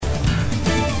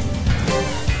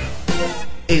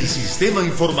En Sistema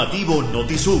Informativo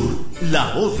Notisur,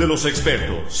 la voz de los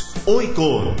expertos. Hoy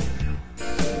con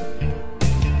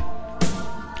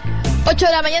 8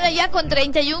 de la mañana ya con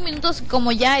 31 minutos,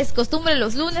 como ya es costumbre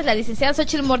los lunes, la licenciada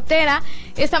Xochitl Mortera.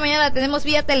 Esta mañana la tenemos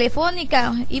vía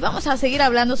telefónica y vamos a seguir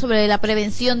hablando sobre la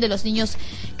prevención de los niños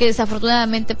que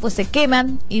desafortunadamente pues se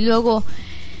queman y luego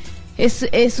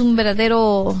es un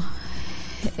verdadero,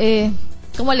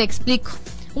 ¿cómo le explico?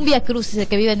 Un viacrucis el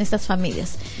que viven estas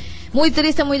familias. Muy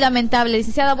triste, muy lamentable.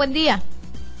 Licenciada, buen día.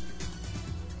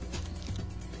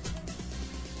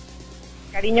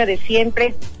 Cariño de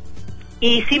siempre.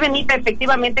 Y sí, Benita,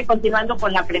 efectivamente, continuando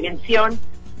con la prevención,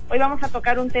 hoy vamos a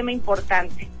tocar un tema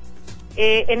importante.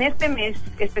 En este mes,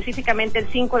 específicamente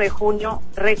el 5 de junio,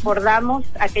 recordamos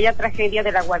aquella tragedia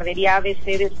de la guardería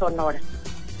ABC de Sonora.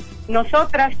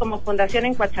 Nosotras, como Fundación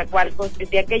en Coatzacoalcos,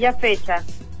 desde aquella fecha,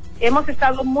 hemos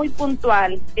estado muy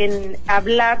puntual en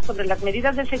hablar sobre las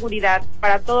medidas de seguridad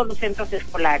para todos los centros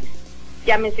escolares.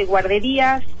 Llámese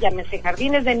guarderías, llámese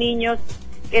jardines de niños,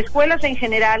 escuelas en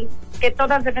general, que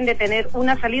todas deben de tener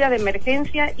una salida de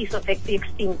emergencia y sus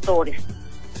extintores.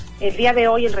 El día de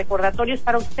hoy el recordatorio es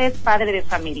para usted, padre de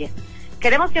familia.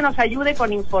 Queremos que nos ayude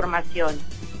con información.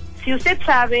 Si usted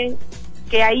sabe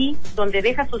que ahí donde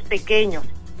deja a sus pequeños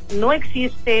no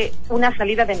existe una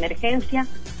salida de emergencia,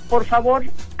 por favor,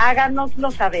 háganoslo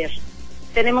saber.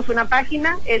 Tenemos una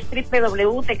página, es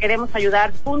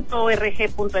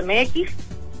www.tequeremosayudar.org.mx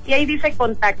y ahí dice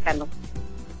contáctanos.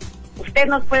 Usted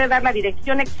nos puede dar la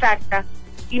dirección exacta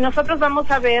y nosotros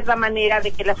vamos a ver la manera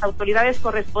de que las autoridades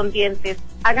correspondientes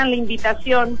hagan la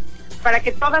invitación para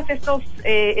que todas estas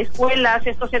escuelas,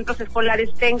 estos centros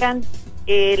escolares tengan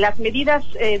las medidas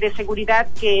de seguridad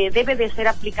que debe de ser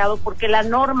aplicado porque la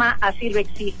norma así lo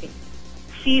exige.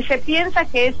 Si se piensa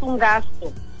que es un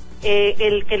gasto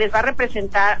el que les va a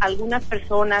representar a algunas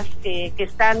personas que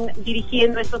están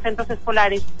dirigiendo estos centros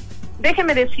escolares,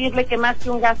 déjeme decirle que más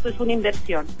que un gasto es una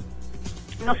inversión.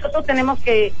 Nosotros tenemos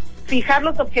que fijar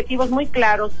los objetivos muy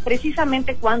claros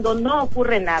precisamente cuando no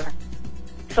ocurre nada.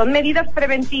 Son medidas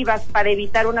preventivas para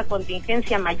evitar una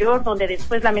contingencia mayor donde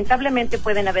después lamentablemente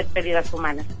pueden haber pérdidas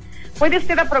humanas. Puede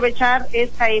usted aprovechar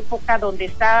esta época donde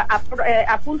está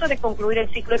a punto de concluir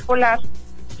el ciclo escolar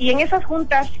y en esas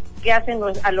juntas que hacen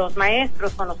a los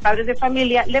maestros con los padres de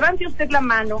familia, levante usted la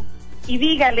mano y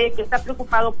dígale que está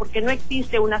preocupado porque no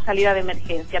existe una salida de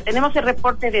emergencia. Tenemos el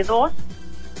reporte de 2.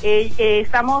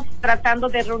 Estamos tratando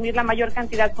de reunir la mayor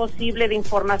cantidad posible de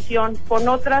información con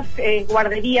otras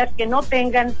guarderías que no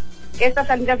tengan estas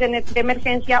salidas de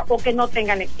emergencia o que no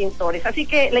tengan extintores. Así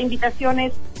que la invitación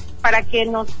es para que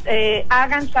nos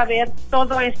hagan saber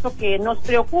todo esto que nos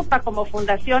preocupa como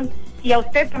fundación y a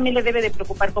usted también le debe de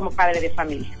preocupar como padre de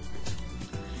familia.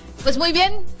 Pues muy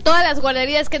bien, todas las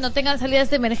guarderías que no tengan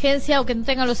salidas de emergencia o que no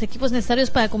tengan los equipos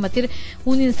necesarios para combatir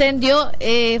un incendio,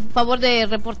 favor de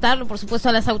reportarlo, por supuesto,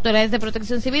 a las autoridades de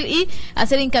protección civil y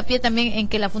hacer hincapié también en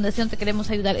que la Fundación Te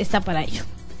Queremos Ayudar está para ello.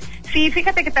 Sí,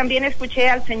 fíjate que también escuché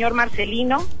al señor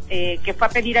Marcelino, que fue a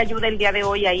pedir ayuda el día de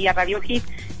hoy ahí a RadioHit,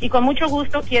 y con mucho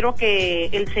gusto quiero que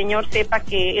el señor sepa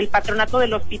que el patronato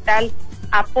del hospital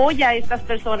apoya a estas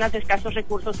personas de escasos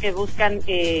recursos que buscan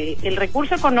el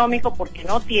recurso económico porque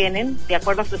no tienen, de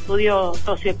acuerdo a su estudio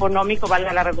socioeconómico,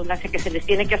 valga la redundancia que se les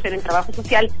tiene que hacer en trabajo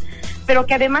social, pero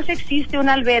que además existe un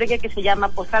albergue que se llama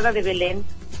Posada de Belén,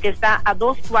 que está a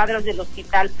 2 cuadras del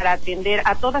hospital para atender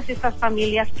a todas estas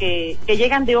familias que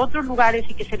llegan de otros lugares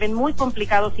y que se ven muy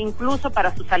complicados incluso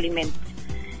para sus alimentos.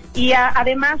 Y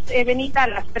además, Benita, a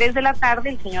las 3 de la tarde,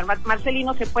 el señor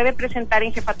Marcelino se puede presentar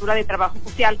en Jefatura de Trabajo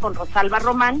Social con Rosalba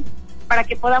Román para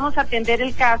que podamos atender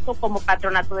el caso como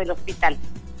patronato del hospital.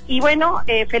 Y bueno,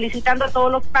 felicitando a todos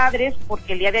los padres,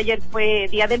 porque el día de ayer fue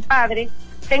Día del Padre.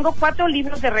 Tengo 4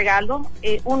 libros de regalo.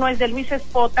 Uno es de Luis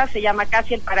Espota, se llama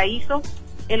Casi el Paraíso.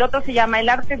 El otro se llama El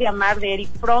Arte de Amar, de Eric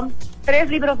Fromm. 3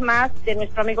 libros más de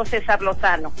nuestro amigo César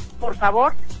Lozano. Por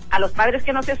favor, a los padres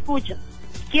que nos escuchan,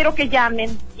 quiero que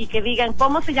llamen y que digan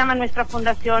cómo se llama nuestra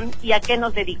fundación y a qué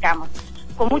nos dedicamos.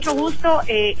 Con mucho gusto,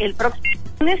 el próximo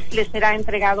lunes les será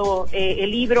entregado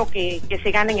el libro que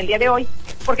se gana en el día de hoy,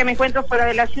 porque me encuentro fuera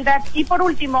de la ciudad. Y por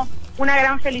último, una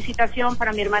gran felicitación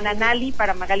para mi hermana Nali,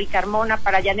 para Magali Carmona,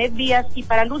 para Janet Díaz y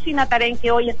para Lucy Natarén,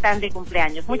 que hoy están de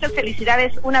cumpleaños. Muchas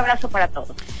felicidades, un abrazo para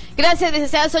todos. Gracias,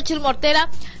 licenciada Xochitl Mortera.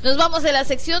 Nos vamos de la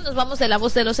sección, nos vamos de la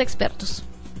voz de los expertos.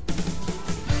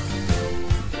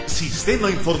 Sistema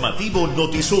Informativo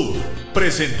Notisur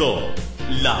presentó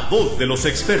La Voz de los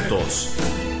Expertos.